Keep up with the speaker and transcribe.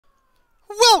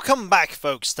Welcome back,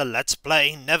 folks, to Let's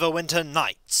Play Neverwinter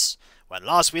Nights. When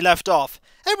last we left off,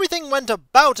 everything went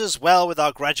about as well with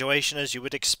our graduation as you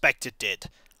would expect it did.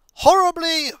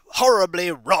 Horribly,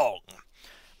 horribly wrong.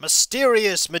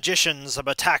 Mysterious magicians have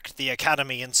attacked the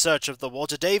Academy in search of the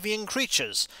Waterdavian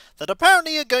creatures that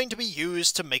apparently are going to be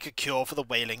used to make a cure for the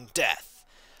Wailing Death.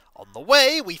 On the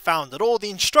way, we found that all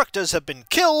the instructors had been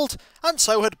killed, and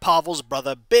so had Pavel's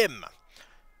brother Bim.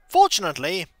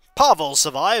 Fortunately, Pavel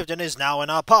survived and is now in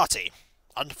our party.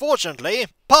 Unfortunately,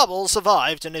 Pavel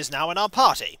survived and is now in our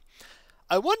party.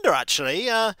 I wonder, actually,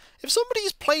 if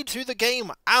somebody's played through the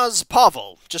game as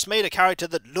Pavel, just made a character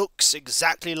that looks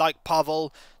exactly like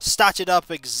Pavel, statted up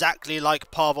exactly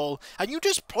like Pavel, and you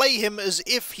just play him as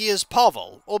if he is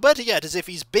Pavel, or better yet, as if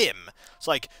he's Bim. It's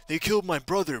like, they killed my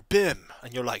brother, Bim,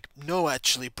 and you're like, no,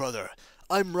 actually, brother,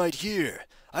 I'm right here.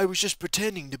 I was just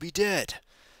pretending to be dead.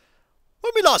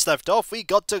 When we last left off, we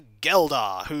got to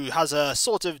Geldar, who has a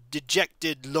sort of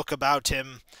dejected look about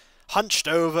him, hunched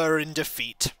over in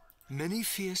defeat. Many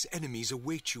fierce enemies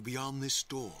await you beyond this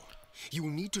door. You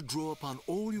will need to draw upon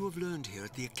all you have learned here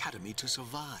at the Academy to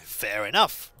survive. Fair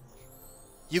enough.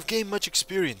 You've gained much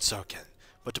experience, Sar'ken,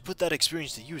 but to put that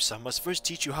experience to use, I must first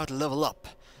teach you how to level up.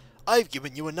 I've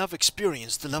given you enough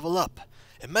experience to level up.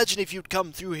 Imagine if you'd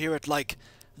come through here at, like,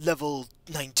 level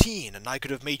 19, and I could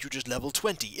have made you just level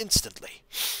 20 instantly.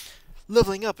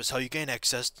 Leveling up is how you gain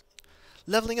access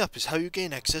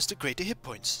to greater hit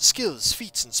points, skills,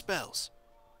 feats, and spells.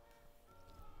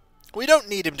 We don't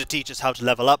need him to teach us how to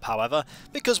level up, however,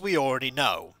 because we already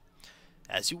know.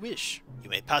 As you wish. You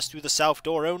may pass through the south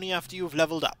door only after you've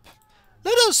leveled up.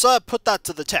 Let us put that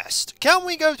to the test. Can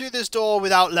we go through this door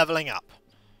without leveling up?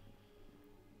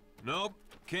 Nope,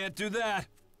 can't do that.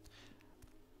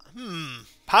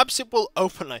 Perhaps it will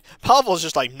open. Pavel's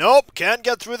just like, nope, can't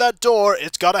get through that door.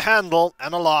 It's got a handle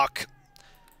and a lock.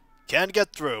 Can't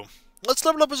get through. Let's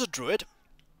level up as a druid.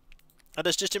 Let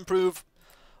us just improve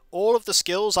all of the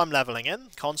skills I'm leveling in.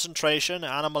 Concentration,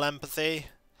 animal empathy,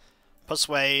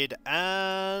 persuade,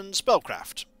 and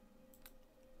spellcraft.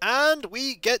 And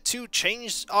we get to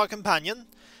change our companion.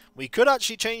 We could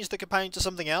actually change the companion to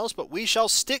something else, but we shall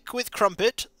stick with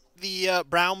Crumpet, the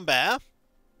brown bear.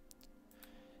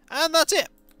 And that's it.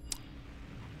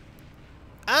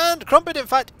 And Crumpet, in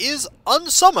fact, is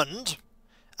unsummoned,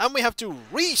 and we have to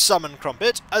re-summon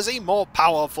Crumpet as a more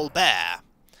powerful bear.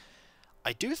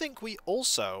 I do think we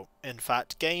also, in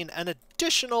fact, gain an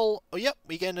additional... Oh, yep,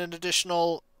 we gain an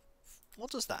additional...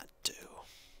 What does that do?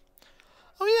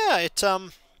 Oh, yeah, it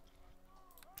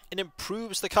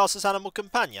improves the caster's animal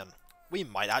companion. We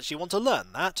might actually want to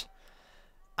learn that.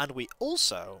 And we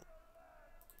also...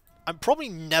 I'm probably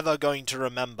never going to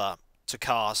remember to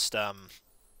cast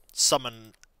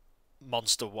Summon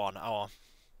Monster 1 or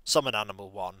Summon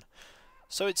Animal 1.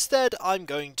 So instead I'm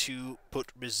going to put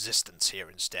Resistance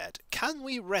here instead. Can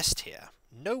we rest here?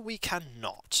 No, we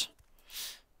cannot.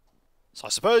 So I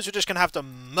suppose we're just going to have to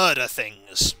murder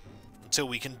things until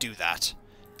we can do that.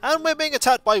 And we're being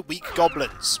attacked by weak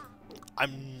goblins.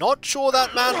 I'm not sure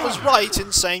that man was right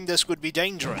in saying this would be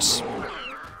dangerous.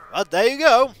 But there you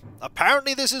go.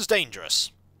 Apparently this is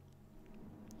dangerous.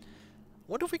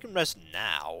 Wonder if we can rest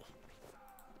now.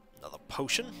 Another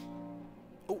potion.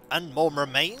 Oh, and more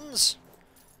remains.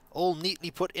 All neatly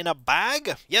put in a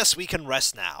bag. Yes, we can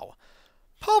rest now.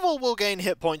 Pavel will gain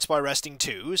hit points by resting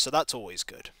too, so that's always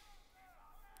good.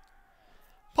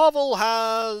 Pavel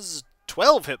has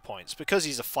 12 hit points. Because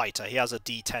he's a fighter, he has a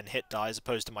D10 hit die as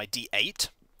opposed to my D8.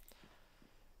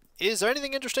 Is there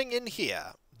anything interesting in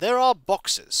here? There are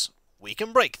boxes. We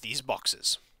can break these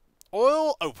boxes.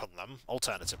 Or open them,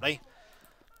 alternatively.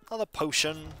 Another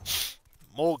potion.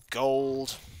 More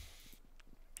gold.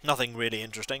 Nothing really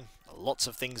interesting. Lots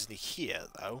of things in here,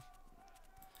 though.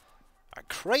 A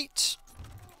crate.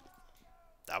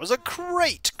 That was a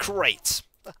crate!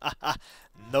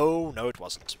 No, it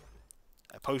wasn't.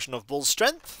 A potion of bull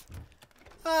strength.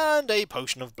 And a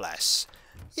potion of bless.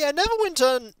 Yeah,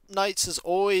 Neverwinter Nights has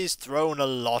always thrown a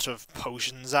lot of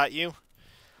potions at you.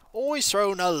 Always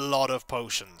thrown a lot of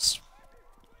potions.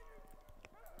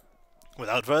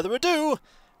 Without further ado,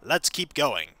 let's keep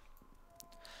going.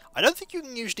 I don't think you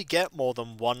can usually get more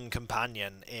than one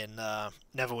companion in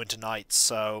Neverwinter Nights,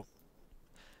 so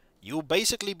you'll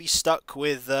basically be stuck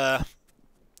with an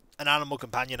animal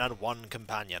companion and one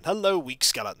companion. Hello, weak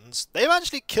skeletons. They've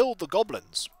actually killed the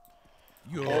goblins.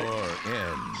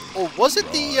 Or was it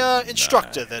the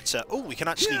instructor that... oh, we can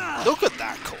actually look at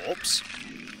that corpse.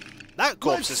 That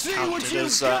corpse is counted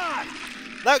as...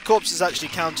 that corpse is actually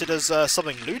counted as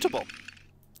something lootable.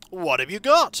 What have you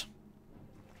got?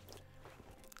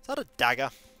 Is that a dagger?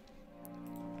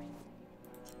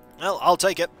 Well, I'll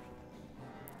take it.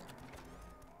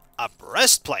 A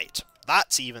breastplate.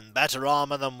 That's even better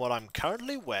armor than what I'm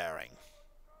currently wearing.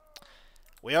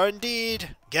 We are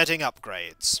indeed getting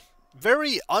upgrades.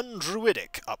 Very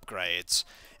undruidic upgrades.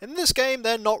 In this game,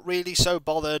 they're not really so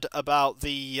bothered about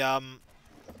the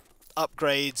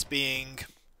upgrades being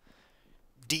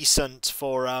decent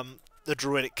for the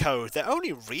druidic code. They're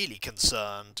only really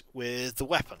concerned with the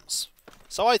weapons.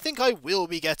 So I think I will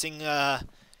be getting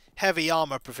heavy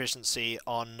armor proficiency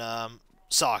on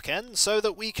Sar'ken so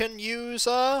that we can use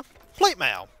plate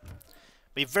mail.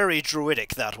 Be very druidic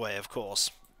that way, of course.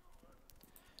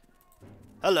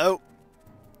 Hello.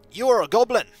 You are a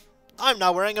goblin. I'm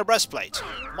now wearing a breastplate.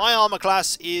 My armor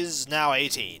class is now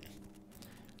 18.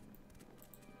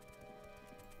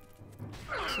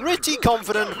 Pretty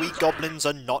confident we goblins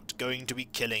are not going to be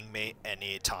killing me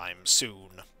anytime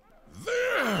soon.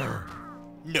 There!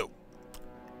 No.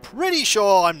 Pretty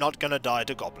sure I'm not gonna die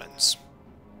to goblins.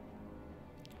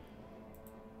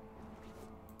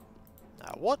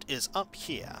 Now, what is up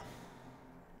here?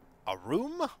 A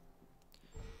room?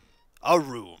 A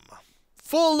room.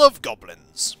 Full of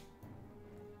goblins.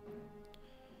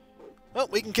 Well,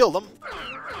 we can kill them.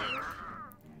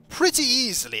 Pretty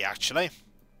easily, actually.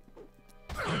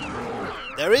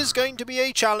 There is going to be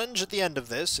a challenge at the end of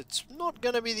this. It's not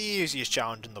going to be the easiest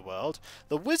challenge in the world.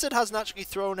 The wizard hasn't actually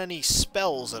thrown any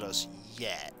spells at us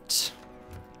yet.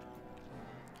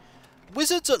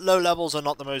 Wizards at low levels are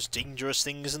not the most dangerous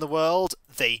things in the world.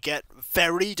 They get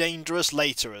very dangerous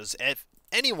later, as if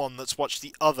anyone that's watched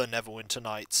the other Neverwinter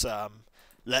Nights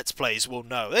Let's Plays will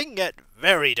know. They can get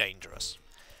very dangerous.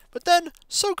 But then,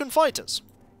 so can fighters.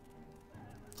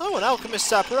 Oh, an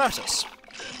alchemist's apparatus.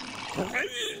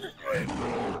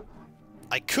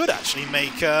 I could actually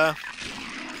make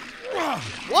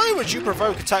Why would you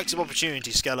provoke attacks of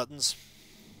opportunity, skeletons?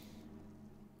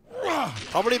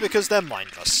 Probably because they're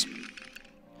mindless.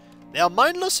 They are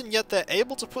mindless, and yet they're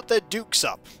able to put their dukes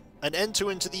up and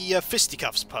enter into the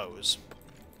fisticuffs pose.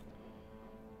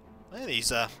 Hey,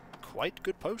 these are quite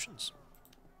good potions.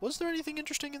 Was there anything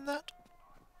interesting in that?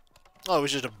 Oh, it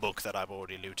was just a book that I've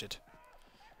already looted.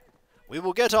 We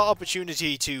will get our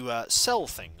opportunity to sell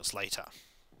things later.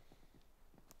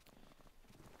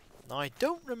 Now, I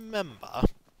don't remember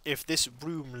if this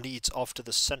room leads off to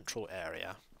the central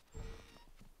area.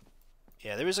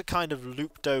 Yeah, there is a kind of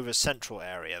looped-over central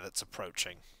area that's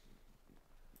approaching.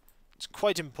 It's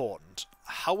quite important.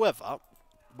 However,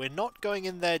 we're not going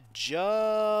in there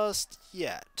just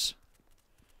yet.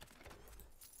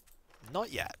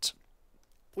 Not yet.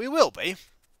 We will be.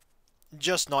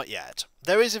 Just not yet.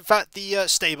 There is, in fact, the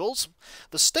stables.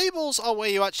 The stables are where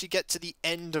you actually get to the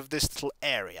end of this little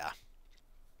area.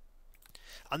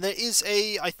 And there is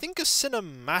I think, a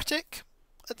cinematic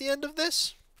at the end of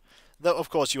this. Though, of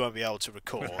course, you won't be able to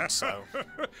record, so...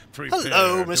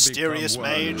 Hello, mysterious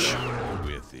mage.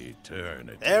 With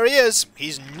eternity. There he is.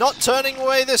 He's not turning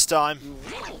away this time.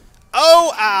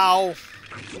 Oh, ow!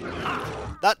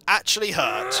 That actually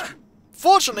hurt.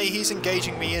 Fortunately, he's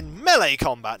engaging me in melee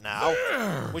combat now,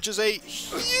 which is a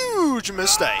huge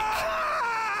mistake.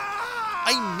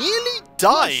 I nearly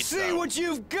died, Let's see what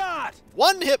you've got!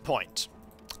 1 hit point.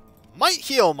 Might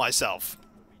heal myself.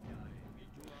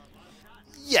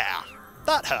 Yeah,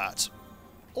 that hurt.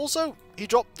 Also, he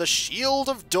dropped the Shield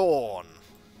of Dawn.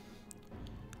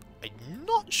 I'm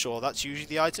not sure that's usually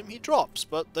the item he drops,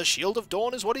 but the Shield of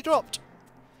Dawn is what he dropped.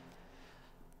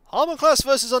 Armor class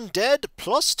versus undead,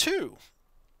 +2.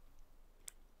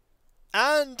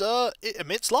 And, it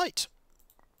emits light.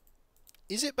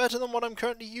 Is it better than what I'm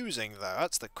currently using, though?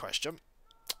 That's the question.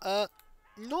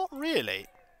 Not really.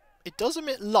 It does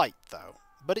emit light, though.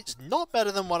 But it's not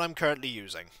better than what I'm currently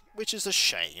using, which is a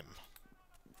shame.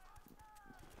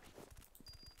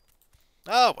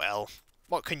 Ah, well.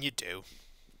 What can you do?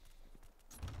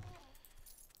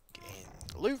 Gain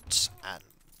loot, and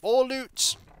more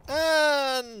loot,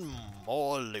 and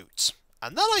more loot.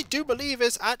 And that, I do believe,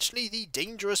 is actually the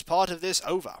dangerous part of this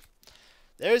over.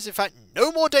 There is, in fact,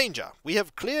 no more danger. We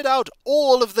have cleared out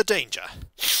all of the danger.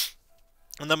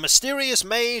 And the mysterious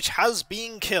mage has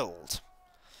been killed.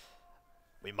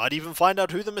 We might even find out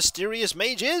who the mysterious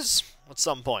mage is at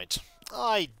some point.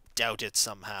 I doubt it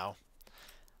somehow.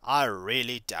 I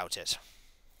really doubt it.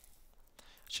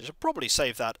 I should probably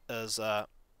save that as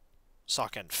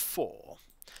Sar'ken 4.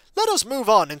 Let us move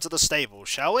on into the stable,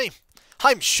 shall we?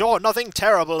 I'm sure nothing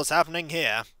terrible is happening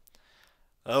here.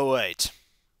 Oh, wait.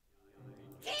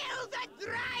 Kill the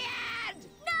Dryad!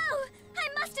 No! I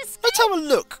must escape! Let's have a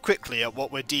look quickly at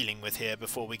what we're dealing with here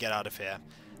before we get out of here.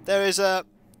 There is a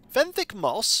Venthic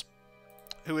Moss,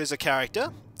 who is a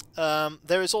character.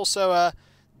 There is also a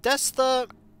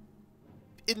Destha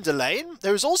Indolane.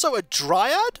 There is also a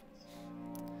Dryad.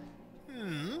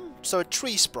 So a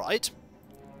tree sprite.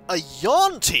 A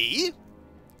Yuan-ti.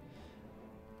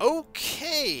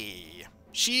 Okay.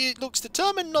 She looks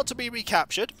determined not to be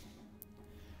recaptured.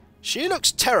 She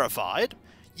looks terrified.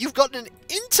 You've got an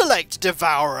intellect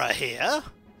devourer here.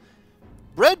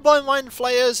 Bred by mind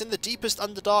flayers in the deepest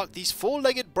underdark, these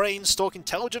four-legged brains stalk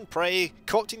intelligent prey,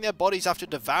 corrupting their bodies after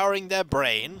devouring their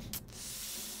brain.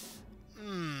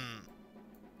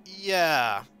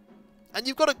 Yeah. And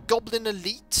you've got a Goblin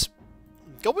Elite.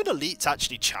 Goblin Elite's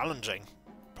actually challenging.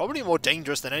 Probably more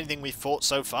dangerous than anything we've fought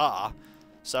so far.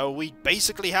 So we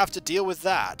basically have to deal with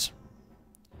that.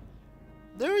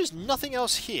 There is nothing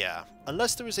else here,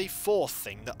 unless there is a fourth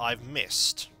thing that I've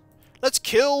missed. Let's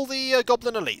kill the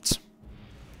Goblin Elite.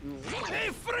 They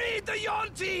freed the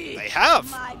Yuan-ti! They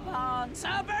have! My bonds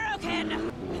are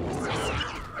broken!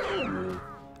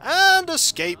 And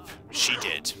escape she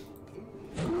did.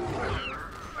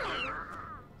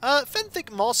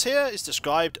 Fenthic Moss here is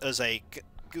described as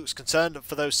who's concerned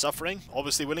for those suffering,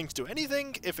 obviously willing to do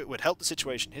anything if it would help the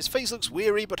situation. His face looks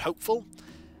weary but hopeful.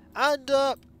 And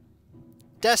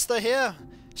Desta here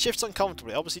shifts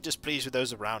uncomfortably, obviously displeased with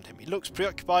those around him. He looks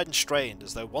preoccupied and strained,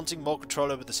 as though wanting more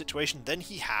control over the situation than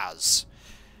he has.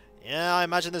 Yeah, I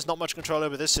imagine there's not much control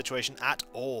over this situation at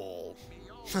all.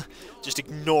 Just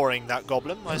ignoring that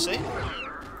goblin, I see.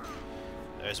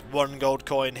 There's 1 gold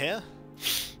coin here.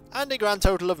 And a grand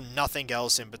total of nothing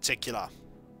else in particular.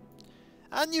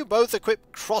 And you both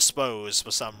equip crossbows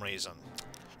for some reason.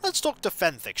 Let's talk to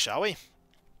Fenthic, shall we?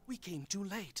 We came too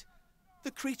late.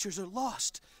 The creatures are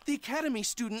lost. The Academy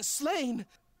students slain.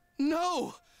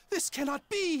 No! This cannot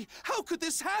be! How could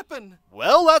this happen?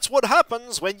 Well, that's what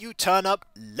happens when you turn up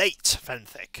late,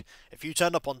 Fenthic. If you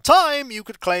turn up on time, you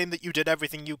could claim that you did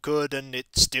everything you could and it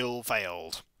still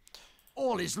failed.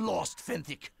 All is lost,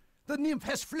 Fenthic. The nymph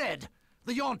has fled.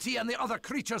 The Yuan-ti and the other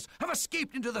creatures have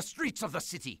escaped into the streets of the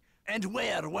city. And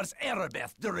where was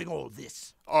Arabeth during all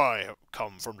this? I have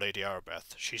come from Lady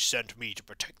Arabeth. She sent me to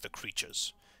protect the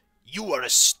creatures. You are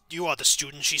the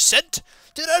student she sent?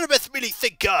 Did Arabeth really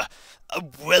think a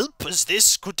whelp as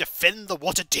this could defend the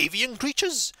Waterdavian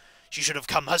creatures? She should have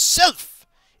come herself.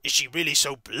 Is she really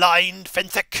so blind,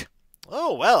 Fenthic?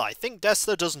 Oh, well, I think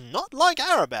Desta does not like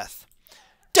Arabeth.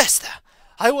 Desta,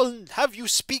 I will have you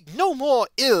speak no more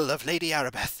ill of Lady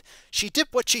Arabeth. She did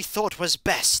what she thought was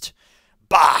best.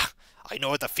 Bah! I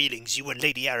know the feelings you and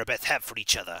Lady Arabeth have for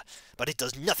each other, but it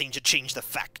does nothing to change the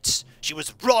facts. She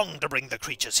was wrong to bring the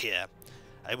creatures here.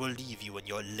 I will leave you and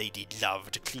your lady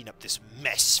love to clean up this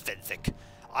mess, Fenthic.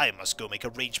 I must go make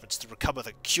arrangements to recover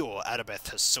the cure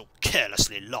Arabeth has so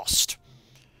carelessly lost.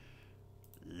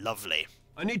 Lovely.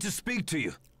 I need to speak to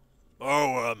you.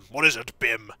 Oh, what is it,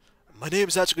 Bim? My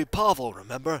name's actually Pavel,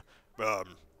 remember?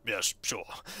 Yes, sure.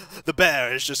 The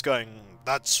bear is just going,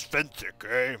 that's Fenthic,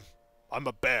 eh? I'm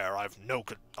a bear, I've no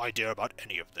idea about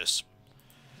any of this.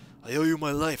 I owe you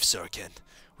my life, Sar'ken.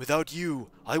 Without you,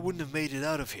 I wouldn't have made it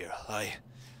out of here. I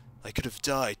could have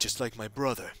died just like my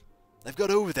brother. I've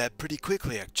got over that pretty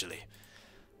quickly, actually.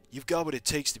 You've got what it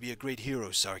takes to be a great hero,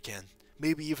 Sar'ken.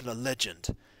 Maybe even a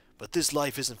legend. But this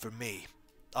life isn't for me.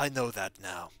 I know that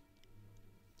now.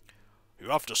 You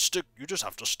just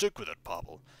have to stick with it,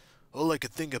 Pavel. All I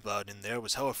could think about in there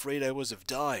was how afraid I was of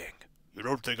dying. You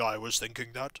don't think I was thinking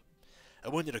that? I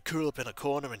wanted to curl up in a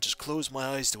corner and just close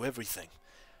my eyes to everything.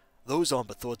 Those aren't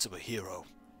the thoughts of a hero.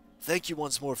 Thank you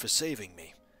once more for saving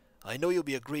me. I know you'll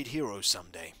be a great hero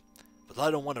someday, but I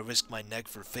don't want to risk my neck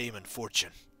for fame and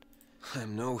fortune.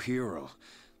 I'm no hero.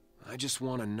 I just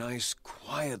want a nice,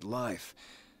 quiet life.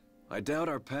 I doubt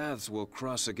our paths will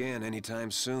cross again anytime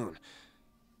soon.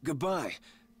 Goodbye,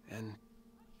 and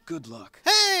good luck.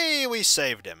 Hey, we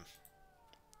saved him.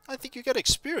 I think you get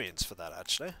experience for that,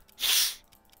 actually.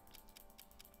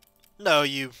 No,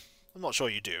 I'm not sure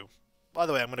you do. By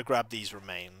the way, I'm going to grab these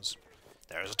remains.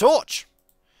 There's a torch!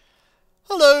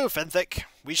 Hello, Fenthic.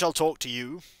 We shall talk to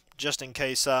you, just in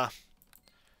case,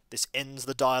 this ends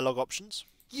the dialogue options.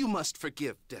 You must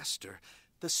forgive Dester.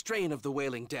 The strain of the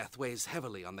Wailing Death weighs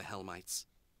heavily on the Helmites.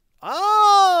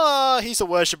 Ah, he's a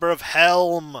worshipper of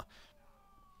Helm.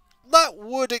 That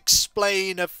would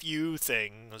explain a few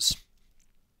things.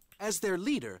 As their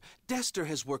leader, Dester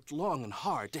has worked long and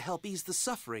hard to help ease the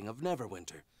suffering of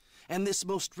Neverwinter, and this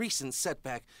most recent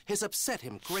setback has upset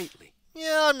him greatly.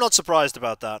 Yeah, I'm not surprised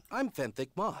about that. I'm Fenthic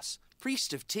Moss,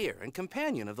 priest of Tyr and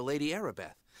companion of the Lady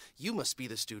Arabeth. You must be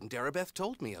the student Arabeth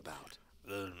told me about.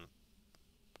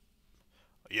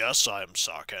 Yes, I am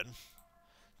Sar'ken.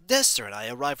 Dester and I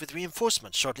arrived with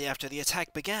reinforcements shortly after the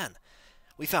attack began.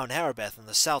 We found Arabeth in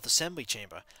the South Assembly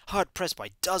Chamber, hard-pressed by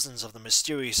dozens of the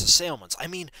mysterious assailants. I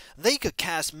mean, they could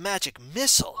cast magic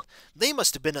missile. They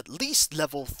must have been at least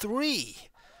level 3.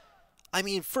 I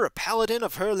mean, for a paladin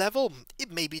of her level,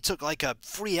 it maybe took like a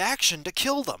free action to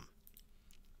kill them.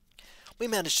 We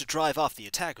managed to drive off the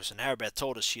attackers, and Arabeth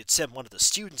told us she had sent one of the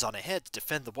students on ahead to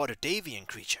defend the Waterdavian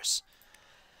creatures.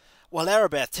 While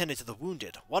Arabeth tended to the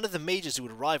wounded, one of the mages who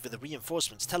had arrived with the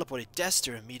reinforcements teleported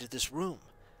Dester and me to this room.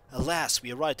 Alas,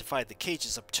 we arrived to find the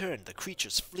cages upturned, the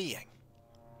creatures fleeing.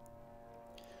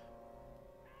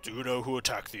 Do you know who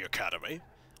attacked the academy?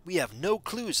 We have no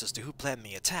clues as to who planned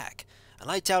the attack,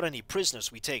 and I doubt any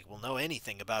prisoners we take will know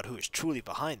anything about who is truly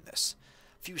behind this.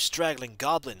 Few straggling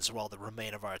goblins are all that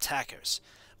remain of our attackers,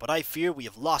 but I fear we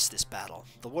have lost this battle.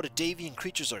 The Waterdavian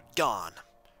creatures are gone.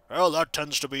 Well, that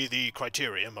tends to be the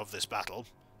criterion of this battle.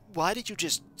 Why did you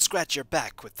just scratch your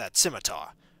back with that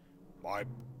scimitar? I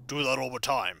do that all the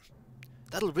time.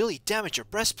 That'll really damage your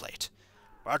breastplate.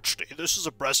 Actually, this is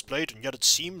a breastplate, and yet it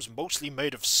seems mostly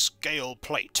made of scale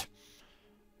plate.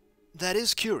 That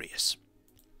is curious.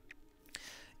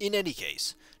 In any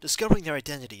case, discovering their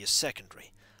identity is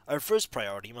secondary. Our first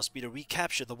priority must be to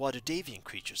recapture the Waterdavian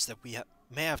creatures that we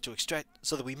may have to extract,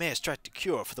 so that we may extract a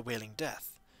cure for the Wailing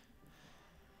Death.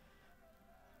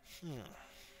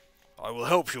 I will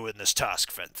help you in this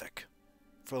task, Fenthic.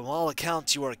 From all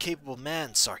accounts, you are a capable man,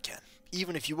 Sar'ken,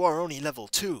 even if you are only level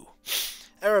 2.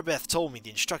 Arabeth told me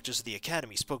the instructors of the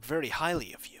academy spoke very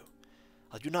highly of you.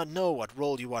 I do not know what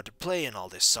role you are to play in all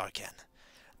this, Sar'ken.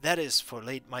 That is for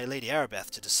my Lady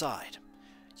Arabeth to decide.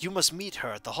 You must meet her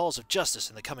at the Halls of Justice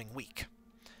in the coming week.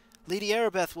 Lady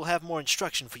Arabeth will have more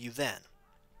instruction for you then.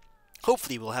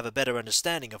 Hopefully we'll have a better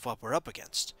understanding of what we're up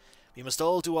against. We must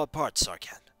all do our part,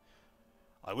 Sar'ken.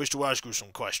 I wish to ask you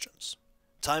some questions.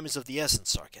 Time is of the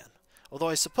essence, Sar'ken. Although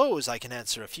I suppose I can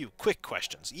answer a few quick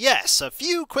questions. Yes, a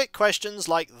few quick questions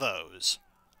like those.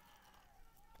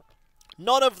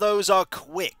 None of those are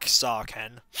quick,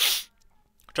 Sar'ken.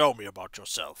 Tell me about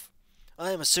yourself.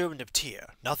 I am a servant of Tyr,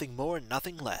 nothing more and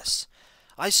nothing less.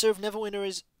 I serve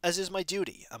Neverwinter as is my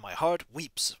duty, and my heart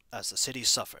weeps as the city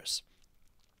suffers.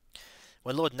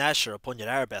 When Lord Nasher appointed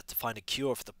Arabeth to find a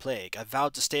cure for the plague, I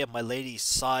vowed to stay at my lady's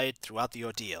side throughout the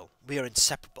ordeal. We are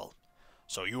inseparable.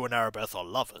 So you and Arabeth are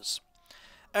lovers?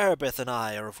 Arabeth and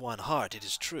I are of one heart, it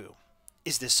is true.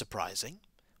 Is this surprising?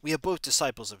 We are both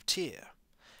disciples of Tyr.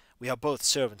 We are both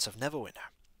servants of Neverwinter.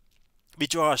 We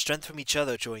draw our strength from each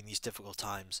other during these difficult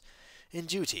times. In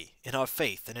duty, in our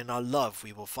faith, and in our love,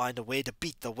 we will find a way to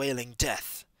beat the Wailing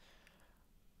Death.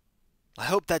 I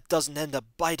hope that doesn't end up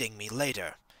biting me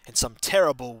later, in some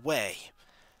terrible way.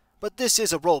 But this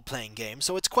is a role-playing game,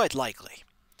 so it's quite likely.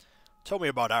 Tell me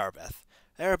about Arabeth.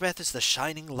 Arabeth is the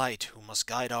shining light who must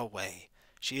guide our way.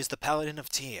 She is the paladin of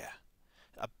Tyr.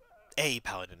 A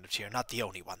paladin of Tyr, not the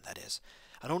only one, that is.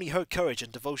 And only her courage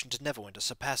and devotion to Neverwinter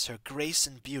surpass her grace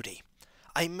and beauty.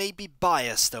 I may be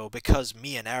biased, though, because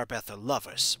me and Arabeth are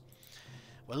lovers.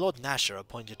 When Lord Nasher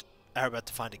appointed Arabeth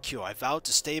to find a cure, I vowed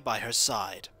to stay by her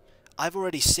side. I've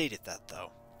already stated that,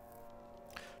 though.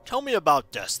 Tell me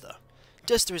about Dester.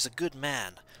 Dester is a good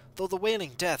man, though the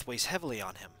Wailing Death weighs heavily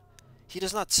on him. He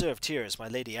does not serve Tyr as my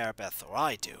Lady Arabeth or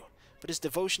I do, but his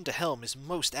devotion to Helm is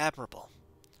most admirable.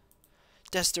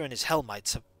 Dester and his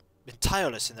Helmites have been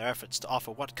tireless in their efforts to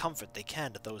offer what comfort they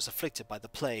can to those afflicted by the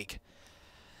plague.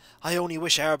 I only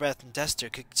wish Arabeth and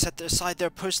Dester could set aside their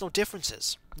personal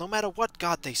differences. No matter what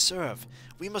god they serve,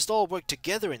 we must all work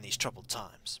together in these troubled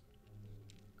times.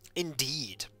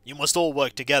 Indeed, you must all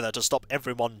work together to stop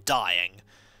everyone dying.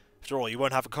 After all, you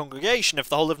won't have a congregation if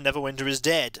the whole of Neverwinter is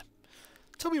dead.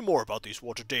 Tell me more about these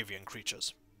Waterdavian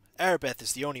creatures. Arabeth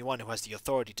is the only one who has the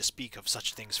authority to speak of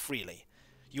such things freely.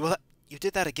 You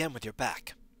did that again with your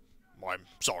back. I'm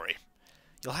sorry.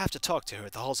 You'll have to talk to her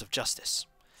at the Halls of Justice.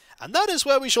 And that is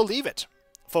where we shall leave it.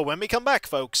 For when we come back,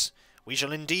 folks, we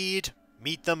shall indeed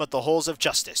meet them at the Halls of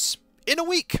Justice. In a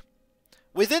week.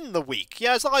 Within the week.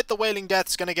 Yes, like the Wailing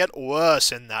Death's going to get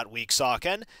worse in that week,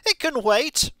 Sar'ken. It can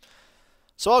wait.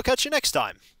 So I'll catch you next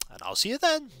time. And I'll see you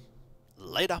then.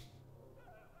 Later.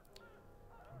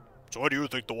 So where do you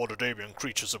think the Waterdavian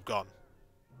creatures have gone?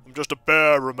 I'm just a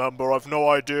bear, remember? I've no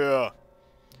idea.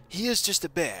 He is just a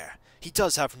bear. He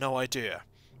does have no idea.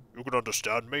 You can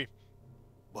understand me?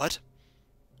 What?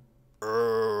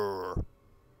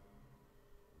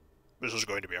 This is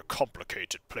going to be a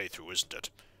complicated playthrough, isn't it?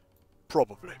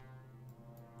 Probably.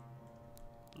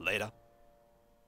 Later.